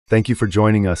Thank you for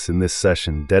joining us in this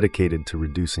session dedicated to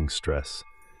reducing stress.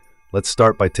 Let's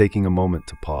start by taking a moment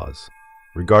to pause.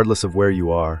 Regardless of where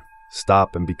you are,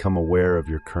 stop and become aware of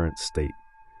your current state.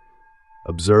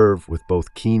 Observe with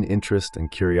both keen interest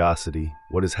and curiosity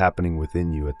what is happening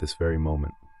within you at this very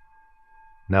moment.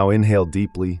 Now inhale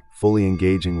deeply, fully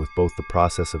engaging with both the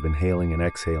process of inhaling and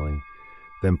exhaling,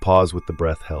 then pause with the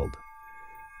breath held.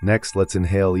 Next, let's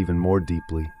inhale even more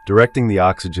deeply, directing the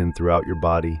oxygen throughout your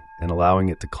body and allowing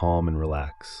it to calm and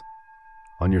relax.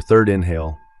 On your third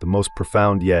inhale, the most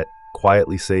profound yet,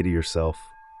 quietly say to yourself,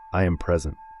 "I am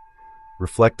present."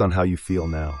 Reflect on how you feel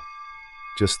now.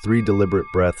 Just 3 deliberate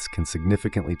breaths can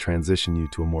significantly transition you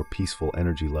to a more peaceful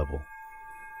energy level.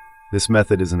 This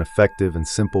method is an effective and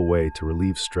simple way to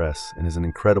relieve stress and is an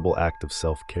incredible act of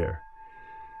self-care.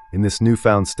 In this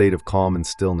newfound state of calm and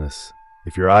stillness,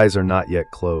 if your eyes are not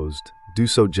yet closed, do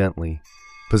so gently,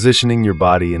 positioning your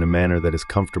body in a manner that is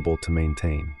comfortable to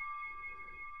maintain.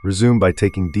 Resume by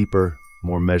taking deeper,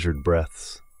 more measured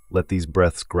breaths. Let these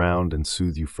breaths ground and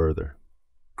soothe you further.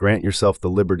 Grant yourself the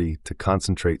liberty to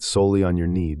concentrate solely on your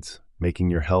needs,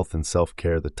 making your health and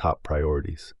self-care the top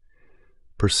priorities.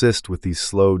 Persist with these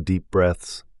slow, deep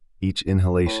breaths, each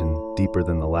inhalation deeper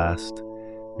than the last,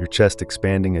 your chest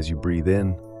expanding as you breathe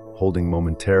in, holding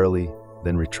momentarily,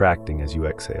 then retracting as you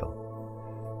exhale.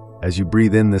 As you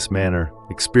breathe in this manner,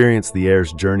 experience the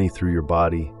air's journey through your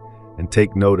body and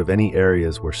take note of any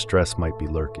areas where stress might be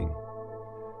lurking.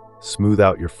 Smooth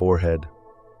out your forehead,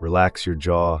 relax your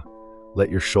jaw, let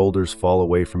your shoulders fall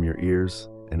away from your ears,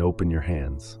 and open your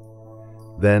hands.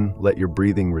 Then, let your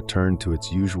breathing return to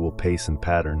its usual pace and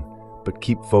pattern, but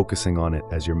keep focusing on it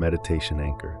as your meditation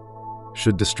anchor.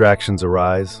 Should distractions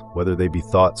arise, whether they be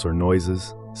thoughts or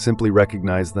noises, simply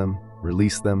recognize them,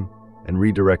 release them, and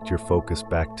redirect your focus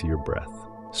back to your breath.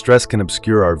 Stress can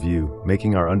obscure our view,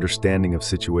 making our understanding of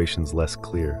situations less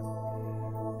clear.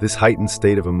 This heightened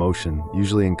state of emotion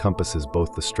usually encompasses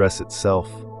both the stress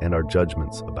itself and our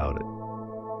judgments about it.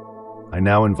 I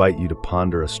now invite you to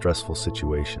ponder a stressful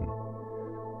situation.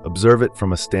 Observe it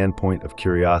from a standpoint of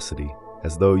curiosity,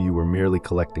 as though you were merely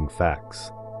collecting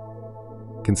facts.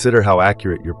 Consider how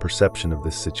accurate your perception of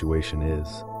this situation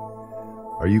is.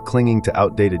 Are you clinging to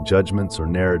outdated judgments or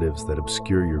narratives that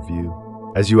obscure your view?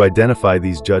 As you identify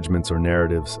these judgments or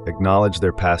narratives, acknowledge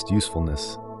their past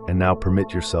usefulness and now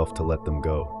permit yourself to let them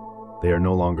go. They are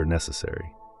no longer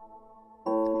necessary.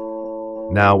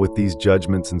 Now, with these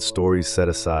judgments and stories set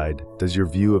aside, does your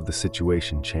view of the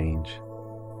situation change?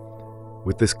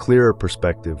 With this clearer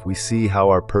perspective, we see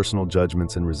how our personal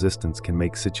judgments and resistance can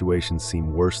make situations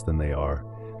seem worse than they are,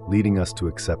 leading us to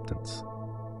acceptance.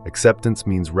 Acceptance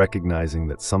means recognizing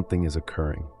that something is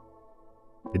occurring.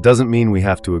 It doesn't mean we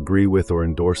have to agree with or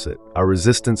endorse it. Our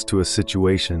resistance to a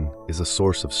situation is a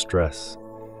source of stress.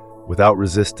 Without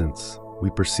resistance, we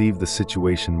perceive the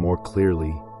situation more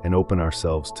clearly and open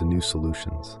ourselves to new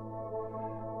solutions.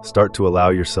 Start to allow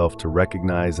yourself to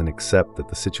recognize and accept that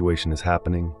the situation is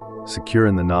happening, secure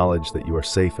in the knowledge that you are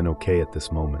safe and okay at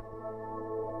this moment.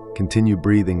 Continue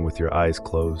breathing with your eyes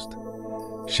closed.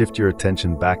 Shift your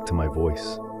attention back to my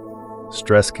voice.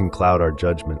 Stress can cloud our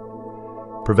judgment,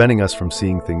 preventing us from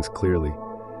seeing things clearly.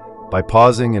 By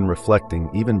pausing and reflecting,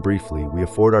 even briefly, we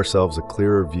afford ourselves a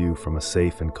clearer view from a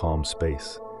safe and calm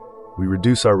space. We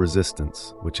reduce our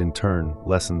resistance, which in turn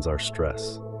lessens our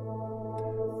stress.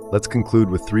 Let's conclude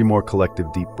with 3 more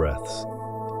collective deep breaths.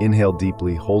 Inhale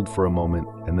deeply, hold for a moment,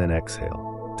 and then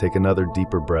exhale. Take another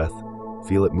deeper breath,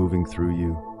 feel it moving through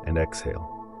you, and exhale.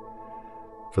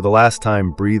 For the last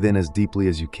time, breathe in as deeply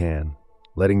as you can,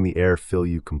 letting the air fill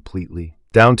you completely,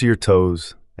 down to your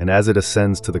toes, and as it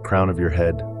ascends to the crown of your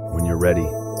head, when you're ready,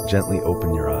 gently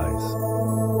open your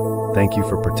eyes. Thank you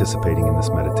for participating in this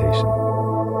meditation.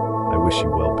 I wish you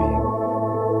well-being.